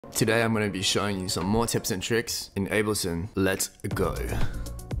Today I'm going to be showing you some more tips and tricks in Ableton. Let's go.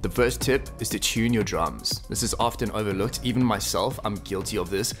 The first tip is to tune your drums. This is often overlooked. Even myself, I'm guilty of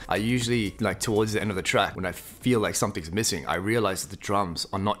this. I usually, towards the end of the track, when I feel like something's missing, I realize that the drums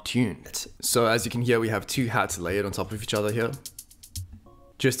are not tuned. So as you can hear, we have two hats layered on top of each other here.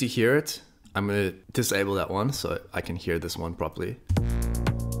 Just to hear it, I'm going to disable that one so I can hear this one properly.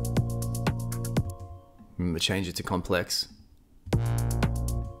 Remember, change it to complex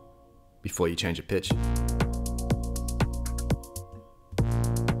before you change the pitch.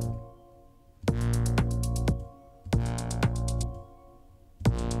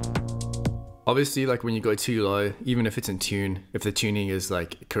 Obviously, when you go too low, even if it's in tune, if the tuning is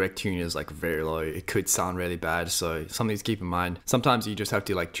correct tune is very low, it could sound really bad. So something to keep in mind. Sometimes you just have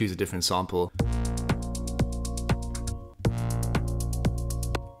to choose a different sample.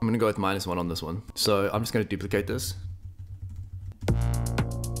 I'm gonna go with -1 on this one. So I'm just gonna duplicate this.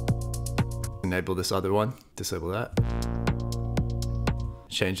 Enable this other one, disable that.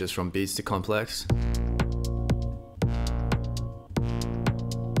 Change this from beats to complex.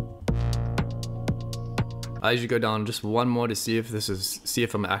 I usually go down just one more to see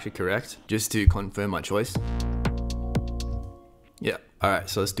if I'm actually correct, just to confirm my choice. Yeah, all right,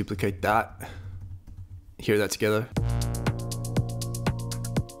 so let's duplicate that. Hear that together.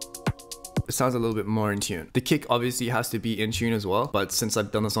 It sounds a little bit more in tune. The kick obviously has to be in tune as well, but since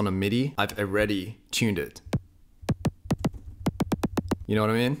I've done this on a MIDI, I've already tuned it. You know what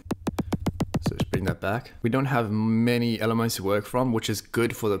I mean? So let's bring that back. We don't have many elements to work from, which is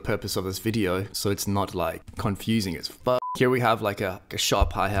good for the purpose of this video, so it's not confusing as fuck. Here we have a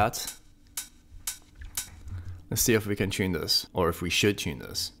sharp hi-hat. Let's see if we can tune this, or if we should tune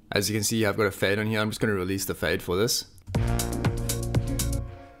this. As you can see, I've got a fade on here. I'm just gonna release the fade for this.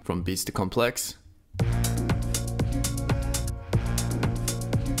 From beats to complex.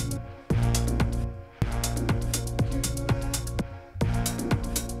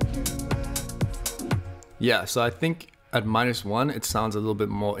 Yeah, so I think at -1, it sounds a little bit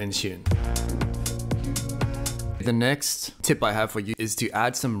more in tune. The next tip I have for you is to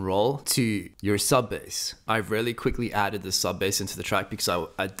add some roll to your sub bass. I've really quickly added the sub bass into the track because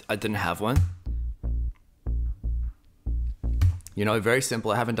I didn't have one. You know, very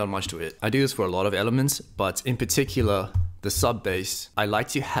simple, I haven't done much to it. I do this for a lot of elements, but in particular, the sub bass, I like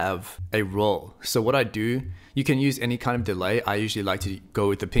to have a roll. So what I do, you can use any kind of delay. I usually like to go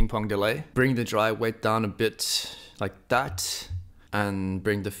with the ping pong delay. Bring the dry wet down a bit like that, and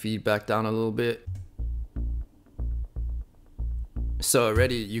bring the feedback down a little bit. So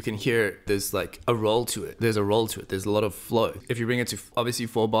already you can hear there's a roll to it. There's a roll to it. There's a lot of flow. If you bring it to obviously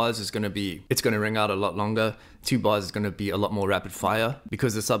 4 bars, it's gonna ring out a lot longer. 2 bars is gonna be a lot more rapid fire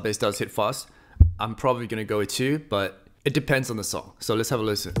because the sub bass does hit fast. I'm probably gonna go with 2, but it depends on the song. So let's have a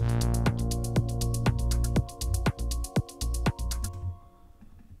listen.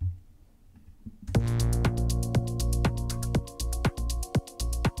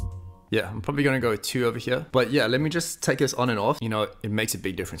 Yeah, I'm probably gonna go with 2 over here. But yeah, let me just take this on and off. You know, it makes a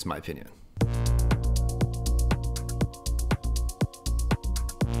big difference in my opinion.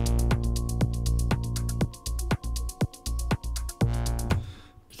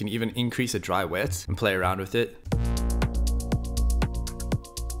 You can even increase the dry wet and play around with it.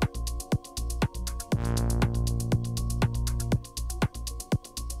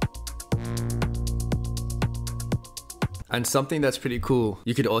 And something that's pretty cool,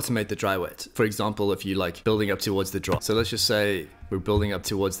 you could automate the dry wet. For example, if you building up towards the drop. So let's just say we're building up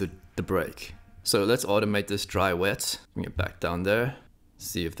towards the break. So let's automate this dry wet. Bring it back down there.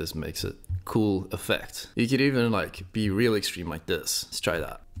 See if this makes a cool effect. You could even be real extreme like this. Let's try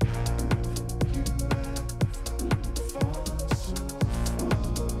that.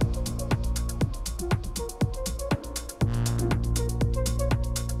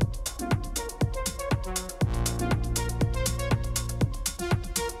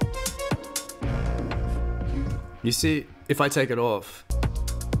 You see, if I take it off,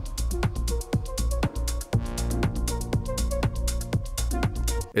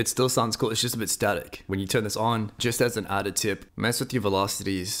 it still sounds cool. It's just a bit static. When you turn this on, just as an added tip, mess with your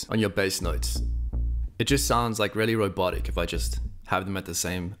velocities on your bass notes. It just sounds really robotic if I just have them at the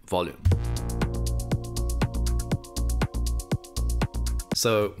same volume.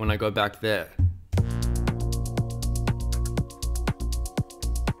 So when I go back there,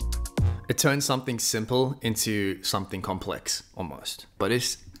 it turns something simple into something complex, almost. But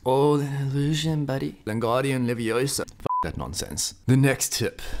it's all an illusion, buddy. Wingardium Leviosa. F that nonsense. The next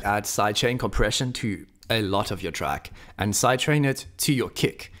tip, add sidechain compression to a lot of your track and sidechain it to your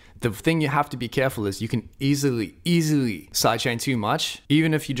kick. The thing you have to be careful is you can easily sidechain too much.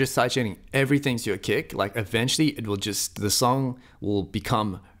 Even if you're just sidechaining everything to your kick, like eventually the song will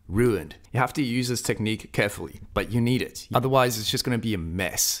become ruined. You have to use this technique carefully, but you need it. Otherwise, it's just gonna be a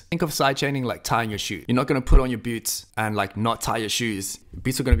mess. Think of sidechaining like tying your shoe. You're not gonna put on your boots and like not tie your shoes. Your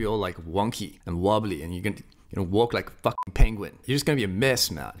boots are gonna be all like wonky and wobbly, and you're gonna walk like a fucking penguin. You're just gonna be a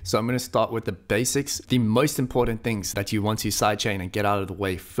mess, man. So I'm gonna start with the basics. The most important things that you want to sidechain and get out of the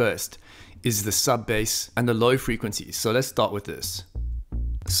way first is the sub bass and the low frequencies. So let's start with this.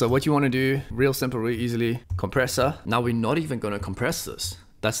 So what you wanna do, real simple, real easily, compressor. Now we're not even gonna compress this.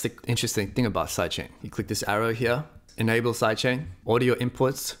 That's the interesting thing about sidechain. You click this arrow here, enable sidechain, audio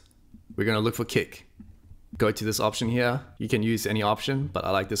inputs. We're gonna look for kick. Go to this option here. You can use any option, but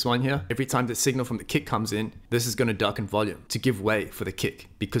I like this one here. Every time the signal from the kick comes in, this is gonna duck in volume to give way for the kick,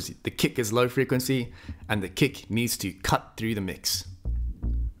 because the kick is low frequency and the kick needs to cut through the mix.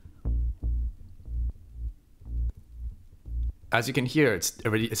 As you can hear,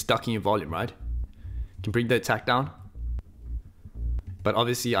 it's ducking in volume, right? You can bring the attack down. But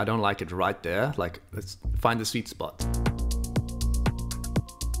obviously I don't like it right there. Like, let's find the sweet spot.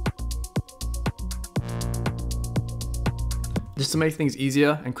 Just to make things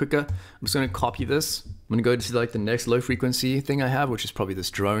easier and quicker, I'm just gonna copy this. I'm gonna go to like the next low frequency thing I have, which is probably this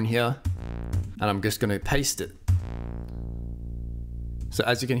drone here. And I'm just gonna paste it. So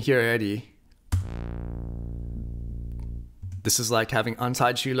as you can hear already, this is like having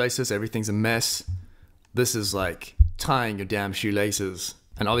untied shoelaces, everything's a mess. This is like tying your damn shoelaces.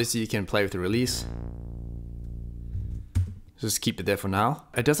 And obviously you can play with the release. Just keep it there for now.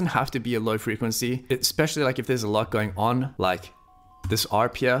 It doesn't have to be a low frequency, especially like if there's a lot going on, like this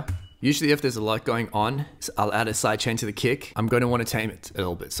ARP here. Usually if there's a lot going on, I'll add a sidechain to the kick. I'm going to want to tame it a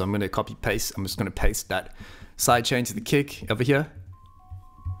little bit. So I'm going to copy paste. I'm just going to paste that sidechain to the kick over here.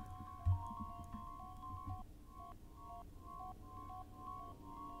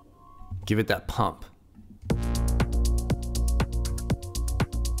 Give it that pump.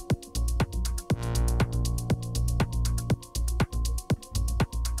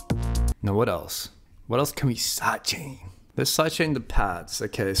 Now what else? What else can we sidechain? Let's sidechain the pads.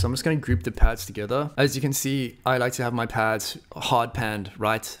 Okay, so I'm just gonna group the pads together. As you can see, I like to have my pads hard panned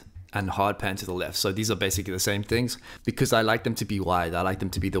right and hard pan to the left. So these are basically the same things because I like them to be wide. I like them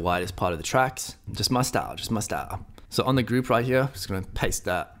to be the widest part of the tracks. Just my style, just my style. So on the group right here, I'm just gonna paste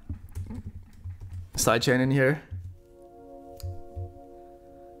that sidechain in here.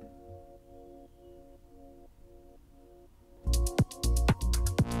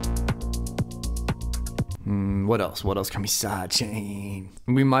 What else? What else can we sidechain?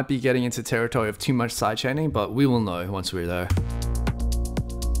 We might be getting into territory of too much sidechaining, but we will know once we're there.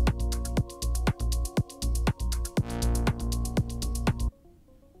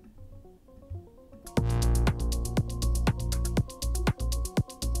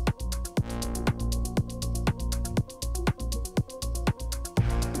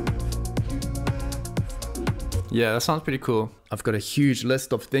 Yeah, that sounds pretty cool. I've got a huge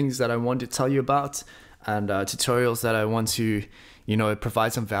list of things that I want to tell you about and tutorials that I want to, you know,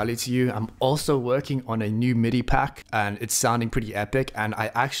 provide some value to you. I'm also working on a new MIDI pack and it's sounding pretty epic. And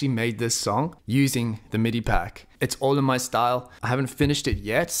I actually made this song using the MIDI pack. It's all in my style. I haven't finished it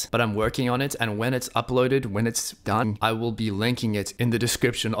yet, but I'm working on it. And when it's uploaded, when it's done, I will be linking it in the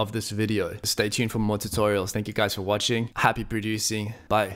description of this video. Stay tuned for more tutorials. Thank you guys for watching. Happy producing. Bye.